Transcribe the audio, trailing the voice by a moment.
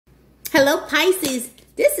Hello, Pisces.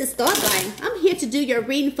 This is Starbright. I'm here to do your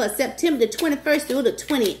reading for September the 21st through the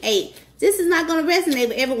 28th. This is not going to resonate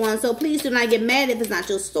with everyone, so please do not get mad if it's not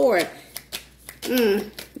your story.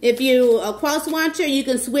 If you are a cross-watcher, you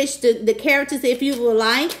can switch the characters if you would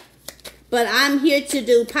like. But I'm here to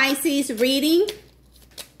do Pisces reading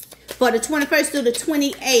for the 21st through the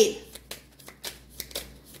 28th.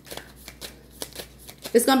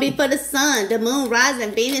 It's going to be for the sun, the moon,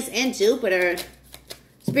 rising, Venus, and Jupiter.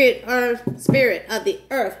 Spirit of the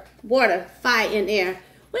earth, water, fire, and air.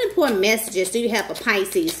 What important messages do you have for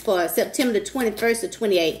Pisces for September the 21st to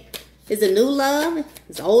 28th? Is it new love?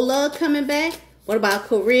 Is old love coming back? What about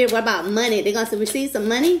career? What about money? They're going to receive some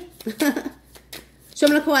money? Show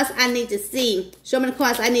me the cards I need to see. Show me the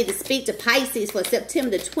cards I need to speak to Pisces for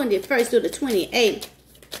September the 21st through the 28th.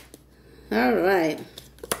 All right.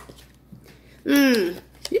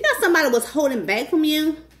 You got somebody that was holding back from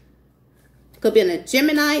you. Could be in a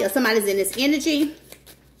Gemini or somebody's in this energy.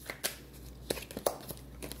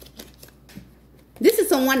 This is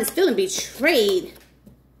someone that's feeling betrayed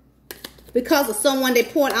because of someone they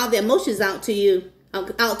poured all their emotions out to you,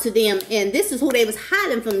 out to them, and this is who they was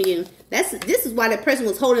hiding from you. This is why that person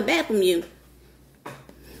was holding back from you.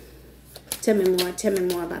 Tell me more. Tell me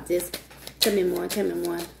more about this. Tell me more. Tell me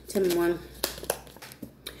more. Tell me more.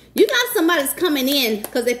 You got somebody that's coming in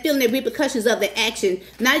because they're feeling the repercussions of their action.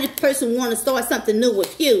 Now your person want to start something new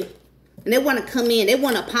with you. And they want to come in. They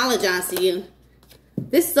want to apologize to you.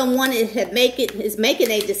 This is someone that is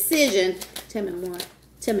making a decision. Tell me more.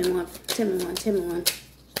 Tell me more. Tell me more. Tell me more.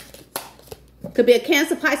 Could be a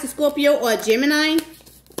Cancer, Pisces, Scorpio, or a Gemini.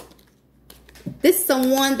 This is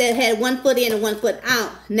someone that had one foot in and one foot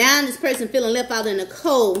out. Now this person feeling left out in the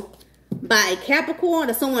cold by a Capricorn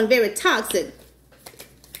or someone very toxic.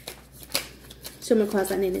 Show me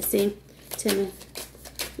across I need to see. Tell me.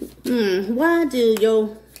 Why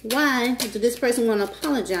do this person want to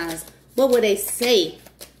apologize? What would they say?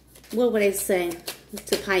 What would they say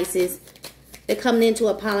to Pisces? They're coming in to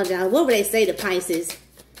apologize. What would they say to Pisces?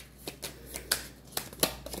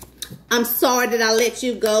 I'm sorry that I let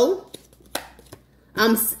you go.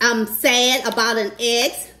 I'm sad about an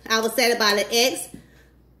ex. I was sad about an ex.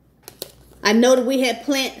 I know that we had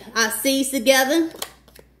planted our seeds together.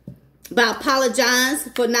 But I apologize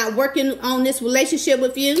for not working on this relationship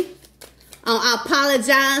with you. I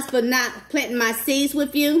apologize for not planting my seeds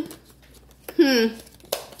with you. I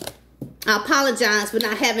apologize for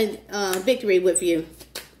not having victory with you.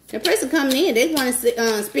 The person coming in, they want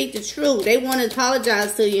to speak the truth. They want to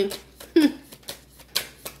apologize to you.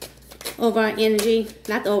 Over our energy.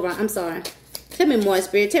 Not the over, I'm sorry. Tell me more,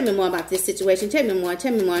 Spirit. Tell me more about this situation. Tell me more.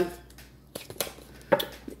 Tell me more.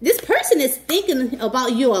 This person is thinking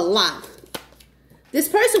about you a lot. This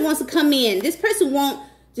person wants to come in. This person wants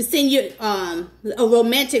to send you a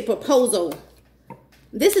romantic proposal.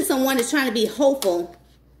 This is someone that's trying to be hopeful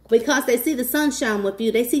because they see the sunshine with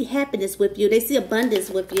you. They see happiness with you. They see abundance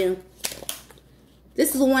with you.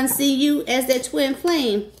 This is the one to see you as their twin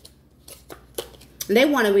flame. And they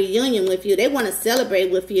want a reunion with you. They want to celebrate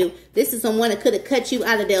with you. This is someone that could have cut you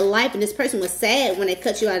out of their life, and this person was sad when they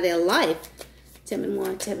cut you out of their life. Tell me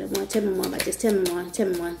more, tell me more, tell me more about this. Tell me more, tell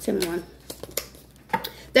me more, tell me more.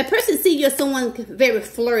 That person see you as someone very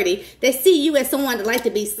flirty. They see you as someone that like to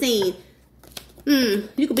be seen.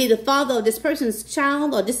 You could be the father of this person's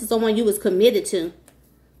child, or this is someone you was committed to,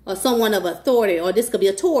 or someone of authority, or this could be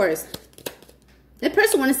a Taurus. That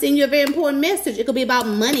person want to send you a very important message. It could be about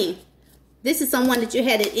money. This is someone that you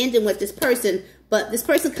had an ending with this person, but this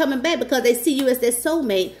person coming back because they see you as their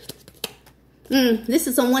soulmate. This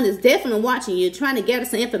is someone that's definitely watching you, trying to gather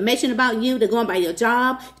some information about you. They're going by your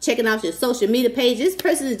job, checking out your social media pages. This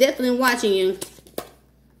person is definitely watching you.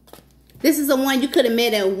 This is someone you could have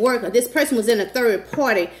met at work, or this person was in a third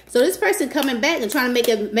party. So this person coming back and trying to make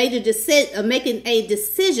a major decision, making a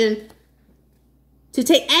decision to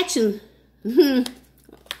take action.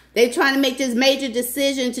 They're trying to make this major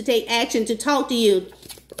decision to take action, to talk to you.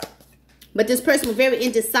 But this person was very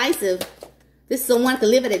indecisive. This is someone who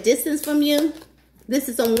can live at a distance from you. This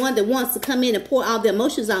is someone that wants to come in and pour all their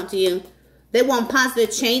emotions out to you. They want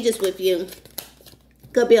positive changes with you.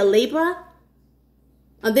 Could be a Libra.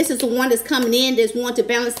 Or this is the one that's coming in that's want to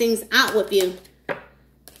balance things out with you.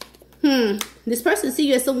 This person see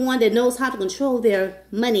you as someone that knows how to control their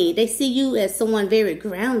money. They see you as someone very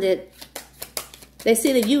grounded. They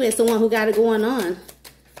see you as someone who got it going on.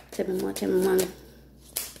 Tell me more, tell me more.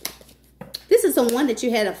 This is someone that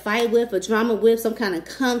you had a fight with, a drama with, some kind of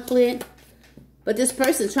conflict. But this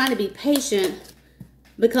person is trying to be patient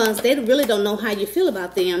because they really don't know how you feel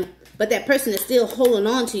about them. But that person is still holding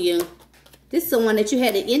on to you. This is someone that you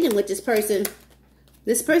had an ending with this person.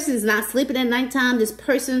 This person is not sleeping at nighttime. This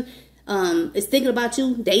person is thinking about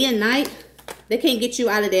you day and night. They can't get you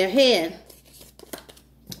out of their head.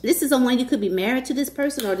 This is someone you could be married to this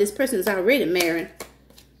person, or this person is already married.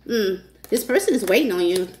 This person is waiting on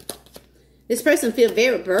you. This person feels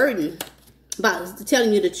very burdened about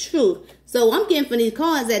telling you the truth. So I'm getting from these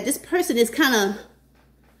cards that this person is kind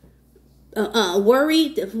of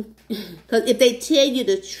worried. Because if they tell you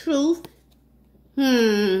the truth,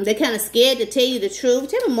 they're kind of scared to tell you the truth.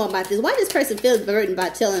 Tell me more about this. Why does this person feel burdened by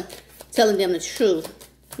telling them the truth?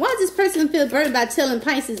 Why does this person feel burdened by telling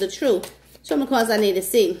Pisces the truth? Show me cards I need to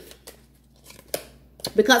see.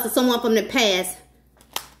 Because of someone from the past.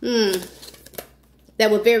 That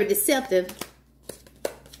were very deceptive.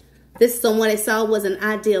 This is someone they saw was an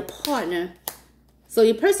ideal partner. So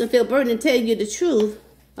your person feel burdened to tell you the truth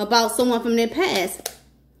about someone from their past.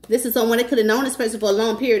 This is someone that could have known this person for a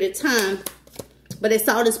long period of time. But they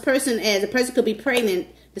saw this person as a person could be pregnant.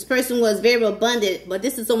 This person was very abundant. But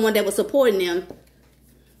this is someone that was supporting them.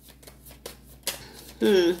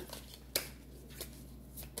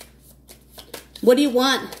 What do you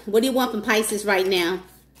want? What do you want from Pisces right now?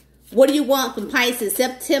 What do you want from Pisces?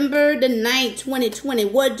 September the 9th, 2020.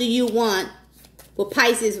 What do you want for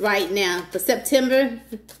Pisces right now? For September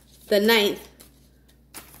the 9th.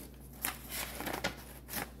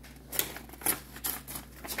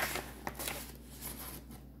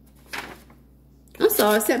 I'm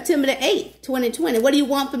sorry, September the 8th, 2020. What do you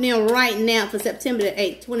want from them right now for September the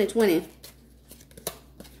 8th, 2020?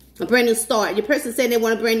 A brand new start. Your person said they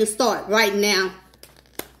want a brand new start right now.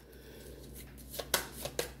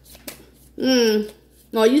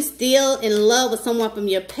 Are you still in love with someone from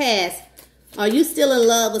your past? Are you still in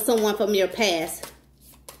love with someone from your past?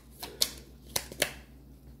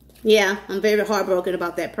 Yeah, I'm very heartbroken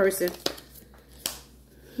about that person.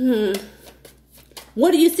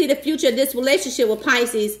 What do you see the future of this relationship with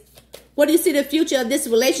Pisces? What do you see the future of this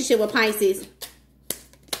relationship with Pisces?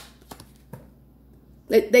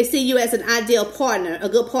 They see you as an ideal partner, a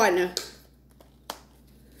good partner.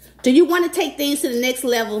 Do you want to take things to the next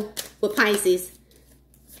level with Pisces?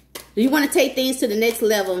 Do you want to take things to the next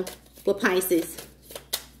level with Pisces?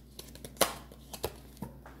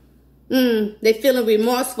 They feeling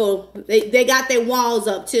remorseful. They got their walls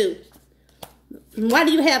up too. Why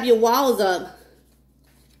do you have your walls up?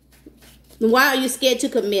 Why are you scared to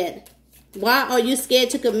commit? Why are you scared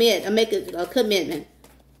to commit or make a commitment?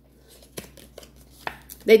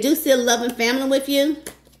 They do still love and family with you.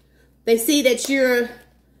 They see that you're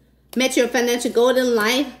met your financial goal in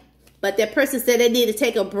life, but that person said they need to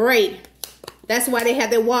take a break. That's why they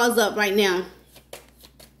have their walls up right now.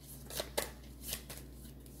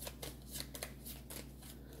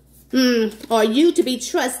 Are you to be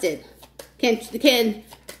trusted? Can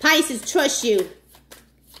Pisces trust you?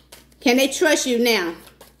 Can they trust you now?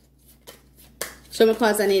 Show me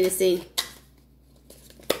cards I need to see.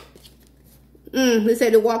 They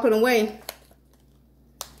said they're walking away.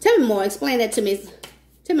 Tell me more. Explain that to me.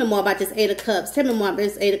 Tell me more about this Eight of Cups. Tell me more about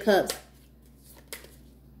this Eight of Cups.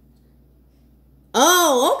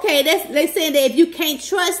 Oh, okay. They saying that if you can't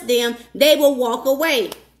trust them, they will walk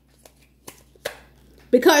away.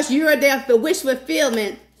 Because you're there for wish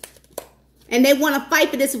fulfillment. And they want to fight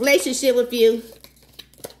for this relationship with you.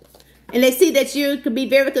 And they see that you could be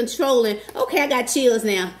very controlling. Okay, I got chills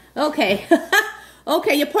now. Okay.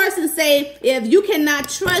 Okay, your person say if you cannot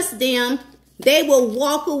trust them, they will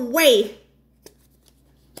walk away.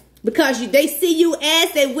 Because they see you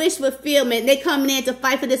as their wish fulfillment. They coming in to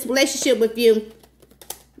fight for this relationship with you.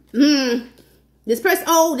 This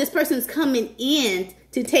person is coming in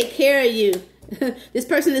to take care of you. This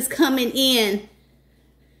person is coming in.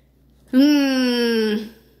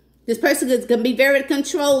 This person is going to be very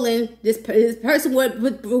controlling. This person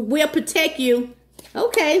will protect you.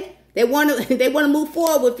 Okay. They want to move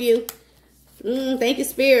forward with you. Thank you,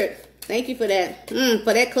 Spirit. Thank you for that.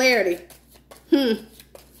 For that clarity.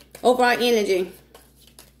 Overall energy.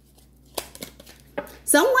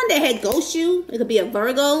 Someone that had ghost you. It could be a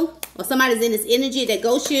Virgo. Or somebody's in this energy that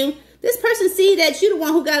ghosts you. This person see that you're the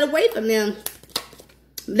one who got away from them.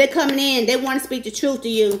 They're coming in. They want to speak the truth to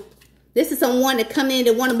you. This is someone that come in.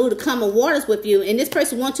 They want to move to common waters with you. And this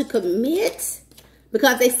person wants to commit.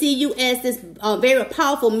 Because they see you as this very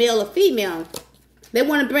powerful male or female. They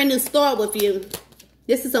want a brand new start with you.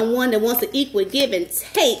 This is someone that wants to equal give and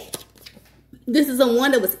take. This is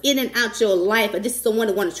someone that was in and out your life. Or this is someone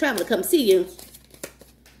that wants to travel to come see you.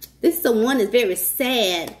 This is someone that's very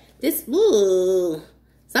sad. Some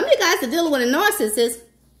of you guys are dealing with a narcissist.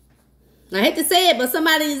 I hate to say it, but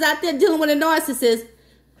somebody is out there dealing with a narcissist.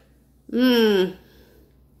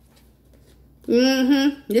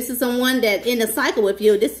 This is someone that in a cycle with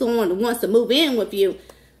you. This is someone that wants to move in with you.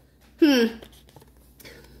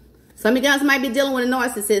 Some of you guys might be dealing with a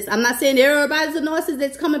narcissist. I'm not saying everybody's a narcissist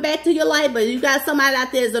that's coming back to your life, but you got somebody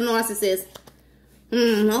out there that's a narcissist.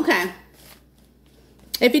 Okay.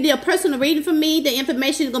 If you need a personal reading from me, the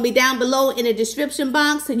information is going to be down below in the description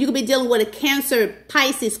box. And you could be dealing with a Cancer,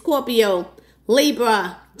 Pisces, Scorpio,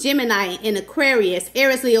 Libra, Gemini, and Aquarius,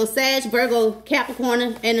 Aries, Leo, Sag, Virgo,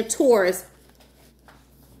 Capricorn, and a Taurus.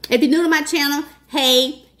 If you're new to my channel,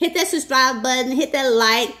 hey, hit that subscribe button, hit that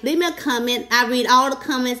like, leave me a comment. I read all the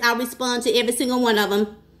comments. I respond to every single one of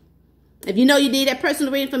them. If you know you need that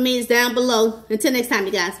personal reading from me, it's down below. Until next time,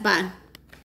 you guys. Bye.